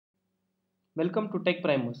Welcome to Tech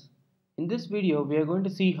Primers. In this video, we are going to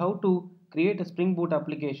see how to create a Spring Boot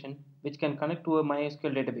application which can connect to a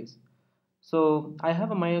MySQL database. So I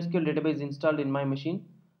have a MySQL database installed in my machine.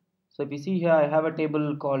 So if you see here, I have a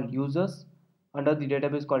table called users under the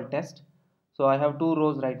database called test. So I have two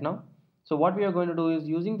rows right now. So what we are going to do is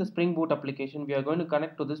using the Spring Boot application, we are going to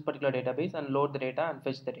connect to this particular database and load the data and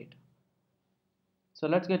fetch the data. So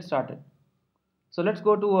let's get started. So let's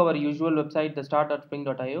go to our usual website, the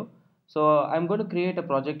start.spring.io. So I'm going to create a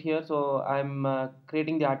project here. So I'm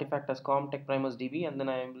creating the artifact as com tech primers db, and then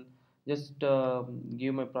I will just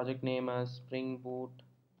give my project name as Spring Boot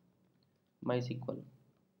MySQL.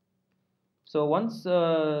 So once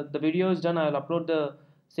the video is done, I'll upload the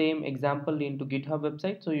same example into GitHub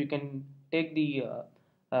website. So you can take the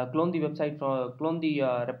clone the website from clone the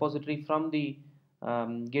repository from the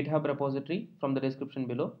GitHub repository from the description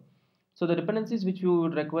below. So the dependencies which you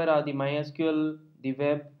would require are the MySQL, the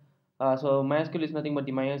web. So MySQL is nothing but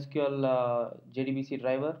the MySQL JDBC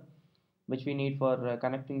driver, which we need for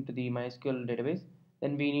connecting to the MySQL database.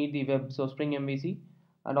 Then we need the web, so Spring MVC,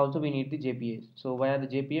 and also we need the JPA. So via the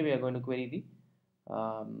JPA, we are going to query the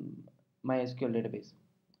MySQL database.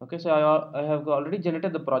 Okay, so I have already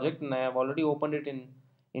generated the project and I have already opened it in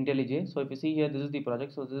IntelliJ. So if you see here, this is the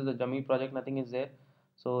project. So this is the dummy project, nothing is there.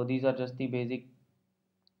 So these are just the basic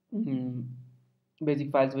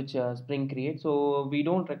files which Spring creates. So we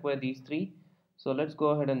don't require these three. So let's go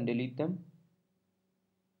ahead and delete them.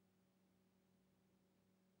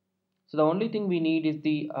 So the only thing we need is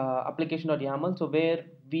the application.yaml. So where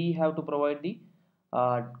we have to provide the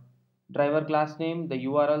uh, driver class name, the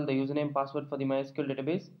URL, the username, password for the MySQL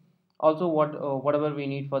database. Also whatever we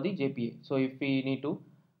need for the JPA. So if we need to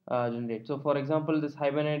generate. So for example, this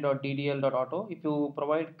hibernate.ddl.auto, if you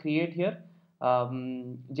provide create here,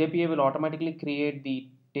 JPA will automatically create the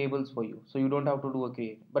tables for you. So you don't have to do a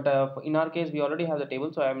create. But in our case, we already have the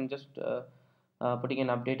table. So I'm just putting an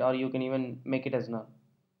update, or you can even make it as null.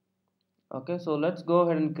 Okay, so let's go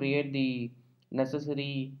ahead and create the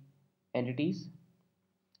necessary entities.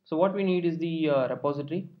 So what we need is the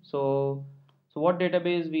repository. So what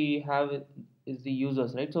database we have is the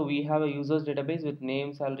users, right? So we have a users database with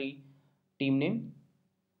name, salary, team name.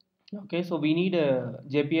 Okay, so we need a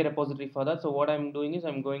JPA repository for that. So what I'm doing is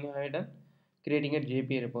I'm going ahead and creating a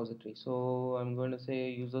JPA repository. So I'm going to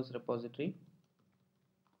say users repository.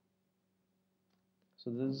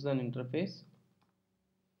 So this is an interface.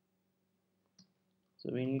 So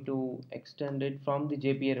we need to extend it from the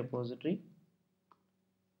JPA repository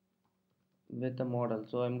with a model.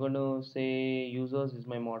 So I'm going to say users is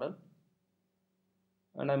my model,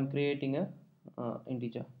 and I'm creating a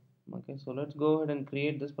integer. Okay, so let's go ahead and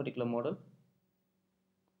create this particular model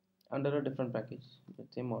under a different package.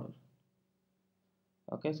 Let's say model.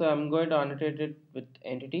 Okay, so I'm going to annotate it with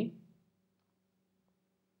entity.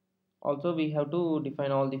 Also we have to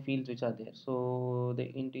define all the fields which are there. So the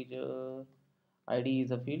integer ID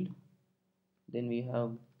is a field, then we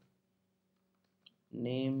have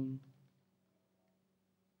name,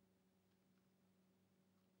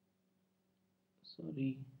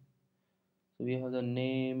 sorry, so we have the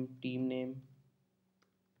name, team name,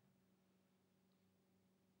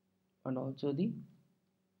 and also the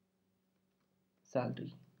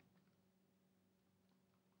salary.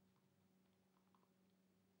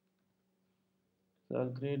 So I'll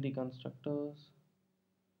create the constructors,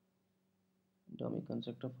 dummy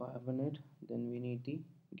constructor for Hibernate, then we need the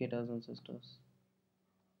getters and sisters.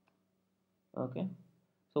 Okay,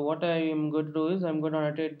 so what I am going to do is I'm going to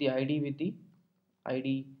annotate the ID with the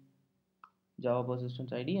ID Java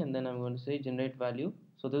persistence ID, and then I'm going to say generate value.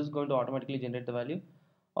 So this is going to automatically generate the value.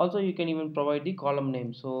 Also you can even provide the column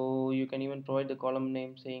name. So you can even provide the column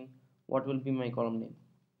name saying what will be my column name.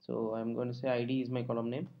 So I'm going to say ID is my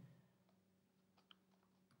column name.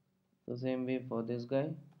 The same way for this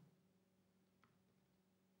guy,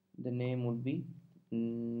 the name would be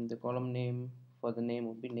the column name for the name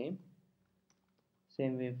would be name.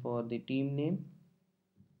 Same way for the team name.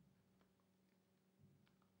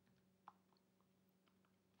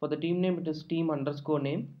 For the team name, it is team underscore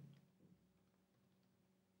name.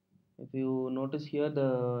 If you notice here,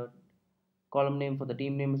 the column name for the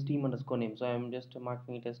team name is team underscore name. So I am just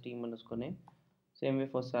marking it as team underscore name. Same way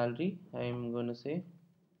for salary, I am going to say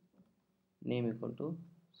name equal to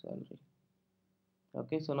salary.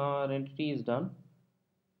 Okay, so now our entity is done.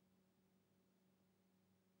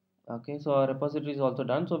 Okay, so our repository is also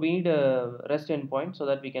done. So we need a REST endpoint so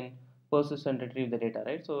that we can persist and retrieve the data,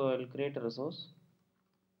 right? So I'll create a resource.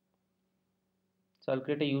 So I'll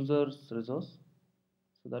create a users resource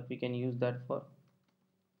so that we can use that for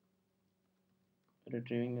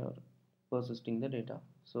retrieving or persisting the data.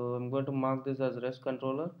 So I'm going to mark this as REST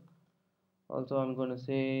controller. Also I'm going to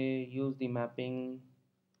say use the mapping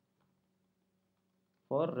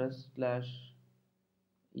for REST slash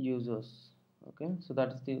users. Okay, so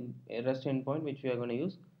that's the REST endpoint which we are going to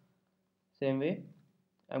use. Same way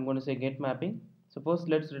I'm going to say get mapping. Suppose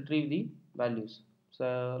let's retrieve the values.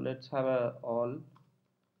 So let's have a all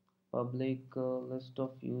public list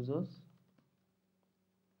of users,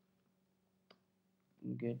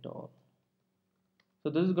 get all. So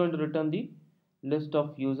this is going to return the list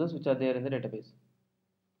of users which are there in the database.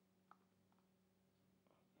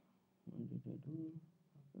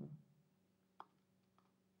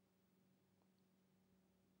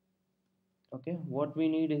 Okay, what we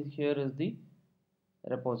need is here is the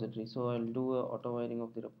repository. So I'll do a auto wiring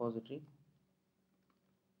of the repository.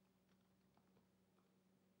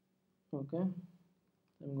 Okay,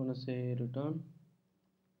 I'm going to say return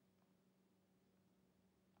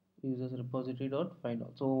users repository dot find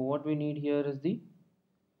all. So what we need here is the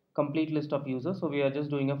complete list of users. So we are just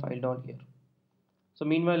doing a file dot here. So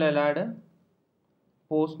meanwhile I'll add a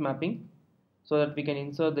post mapping so that we can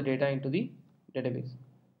insert the data into the database.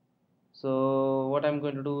 So what I'm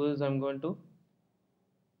going to do is I'm going to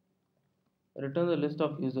return the list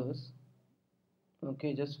of users.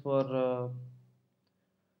 Okay, just for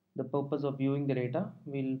the purpose of viewing the data,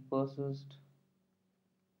 we'll persist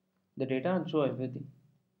the data and show everything.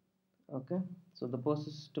 Okay, so the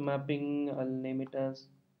persist mapping, I'll name it as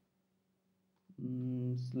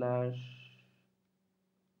slash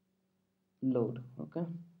load. Okay,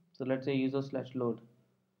 so let's say user slash load.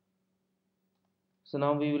 So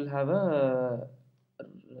now we will have a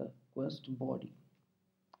request body.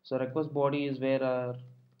 So request body is where our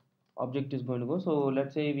object is going to go. So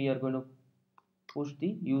let's say we are going to push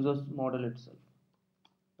the users model itself.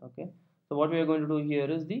 Okay, so what we are going to do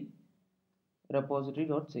here is the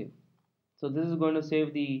repository.save. So this is going to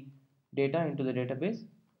save the data into the database,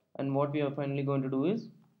 and what we are finally going to do is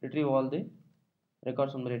retrieve all the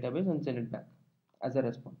records from the database and send it back as a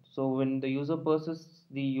response. So when the user persists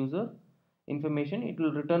the user information, it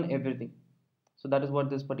will return everything. So that is what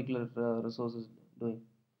this particular resource is doing.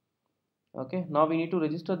 Okay, now we need to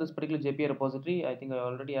register this particular JPA repository. I think I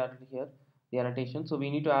already added here the annotation. So we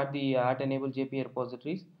need to add the at enable JPA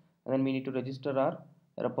repositories, and then we need to register our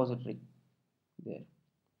repository there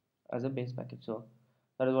as a base package. So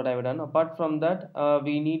that is what I've done. Apart from that,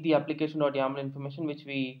 we need the application.yaml information,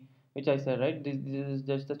 which I said, right. This is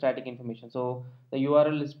just the static information. So the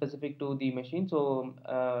URL is specific to the machine. So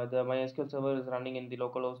the MySQL server is running in the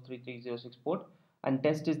localhost 3306 port, and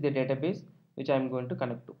test is the database which I'm going to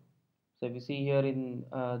connect to. So if you see here in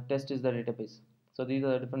test is the database. So these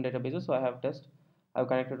are the different databases. So I have test, I've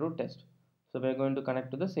connected to test. So we're going to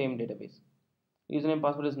connect to the same database. Username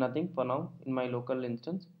password is nothing for now in my local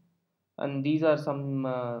instance, and these are some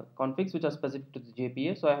configs which are specific to the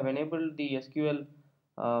JPA. So I have enabled the SQL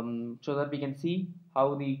so that we can see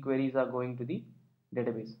how the queries are going to the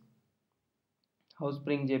database, how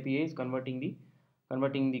Spring JPA is converting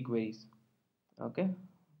the queries. Okay,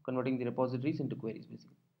 converting the repositories into queries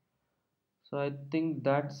basically. So I think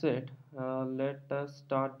that's it. Let us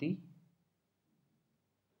start the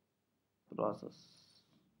process.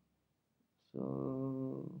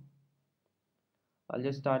 So I'll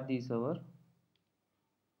just start the server.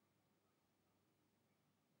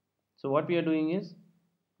 So what we are doing is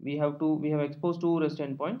we have exposed two REST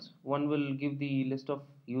endpoints. One will give the list of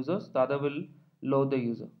users, the other will load the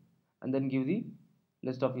user and then give the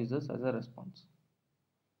list of users as a response.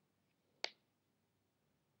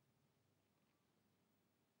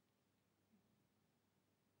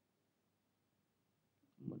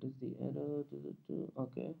 What is the error?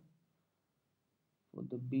 Okay, for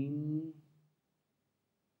the bean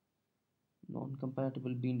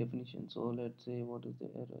non-compatible bean definition. So let's say what is the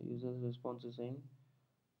error? Users response is saying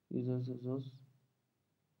users resource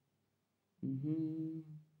db.user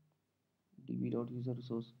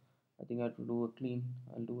resource. I think I have to do a clean.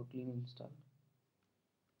 I'll do a clean install.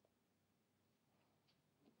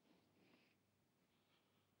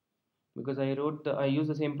 Because I use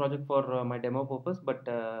the same project for my demo purpose, but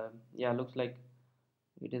yeah, looks like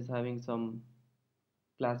it is having some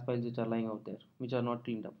class files which are lying out there which are not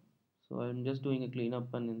cleaned up. So I'm just doing a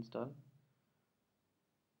cleanup and install.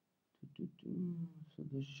 So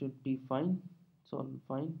this should be fine. It's all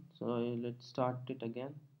fine. So let's start it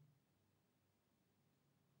again.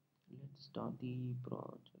 Let's start the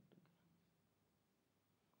project.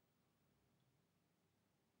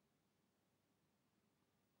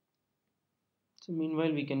 So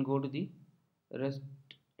meanwhile we can go to the REST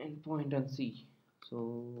endpoint and see.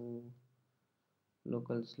 So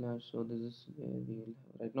local slash. So this is where we will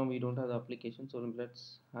have, right now we don't have the application, so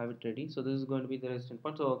let's have it ready. So this is going to be the REST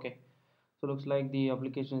endpoint. So okay, so looks like the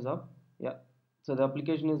application is up. Yeah, so the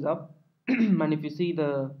application is up. And if you see,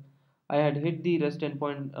 the I had hit the REST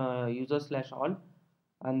endpoint user slash all,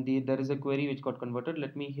 and there is a query which got converted.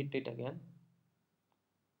 Let me hit it again.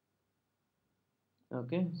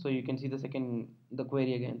 Okay, so you can see the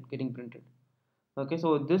query again getting printed. Okay,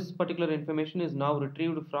 so this particular information is now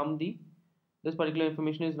retrieved from the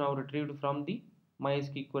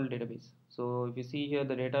MySQL database. So if you see here,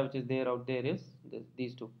 the data which is there out there is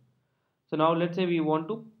these two. So now let's say we want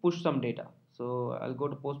to push some data. So I'll go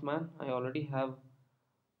to Postman. I already have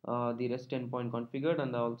the REST endpoint configured,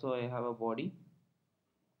 and also I have a body.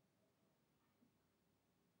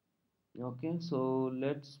 Okay, so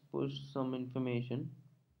let's push some information.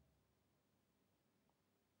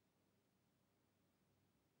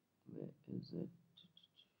 Where is it?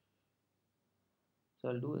 So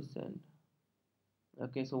I'll do a send.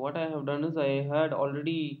 Okay, so what I have done is I had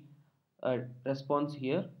already a response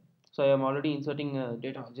here, so I am already inserting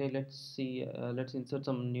data. Okay, let's see, let's insert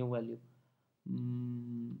some new value.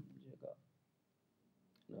 Jaga.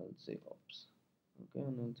 I'll say ops. Okay,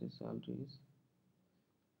 and I'll say salary is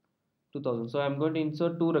 2000. So I'm going to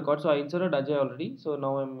insert two records. So I inserted Ajay already, so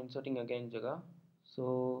now I'm inserting again Jaga.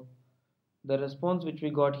 So the response which we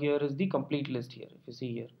got here is the complete list here, if you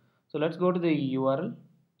see here. So let's go to the URL.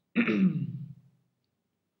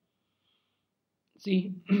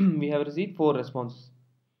 See, we have received 4 responses.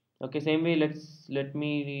 Okay, same way, let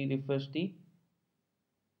me refresh the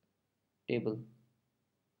table.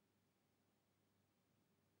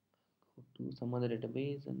 Go to some other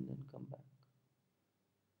database and then come back.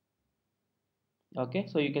 Okay,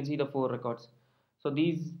 so you can see the 4 records. So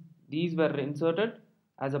these were inserted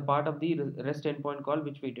as a part of the REST endpoint call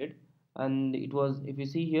which we did, and it was, if you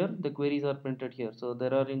see here, the queries are printed here. So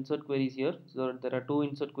there are insert queries here. So there are 2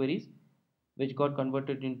 insert queries which got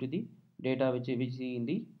converted into the data which we see in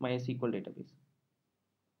the MySQL database.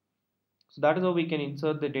 So that is how we can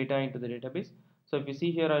insert the data into the database. So if you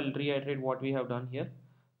see here, I'll reiterate what we have done here.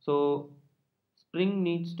 So Spring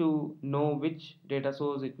needs to know which data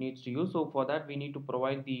source it needs to use. So for that, we need to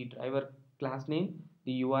provide the driver class name,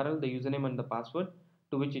 the URL, the username, and the password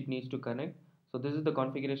to which it needs to connect. So this is the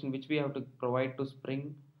configuration which we have to provide to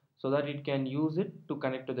Spring so that it can use it to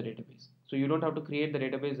connect to the database. So you don't have to create the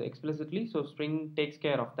database explicitly. So Spring takes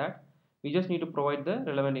care of that. We just need to provide the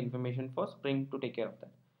relevant information for Spring to take care of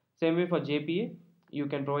that. Same way for JPA, you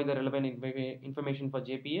can provide the relevant information for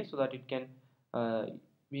JPA so that uh,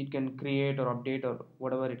 it can create or update or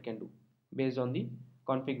whatever it can do based on the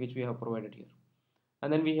config which we have provided here.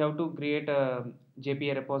 And then we have to create a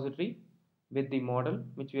JPA repository with the model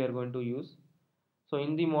which we are going to use. So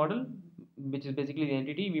in the model, which is basically the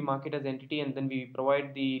entity, we mark it as entity, and then we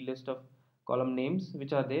provide the list of column names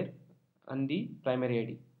which are there and the primary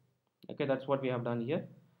ID. Okay, that's what we have done here.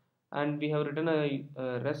 And we have written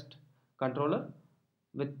a REST controller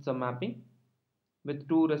with some mapping with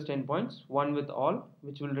 2 REST endpoints, one with all,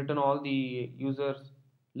 which will return all the users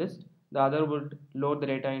list. The other would load the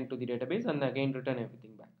data into the database and again return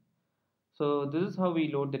everything back. So this is how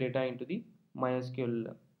we load the data into the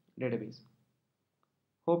MySQL database.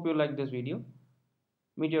 Hope you like this video.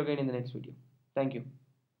 Meet you again in the next video. Thank you.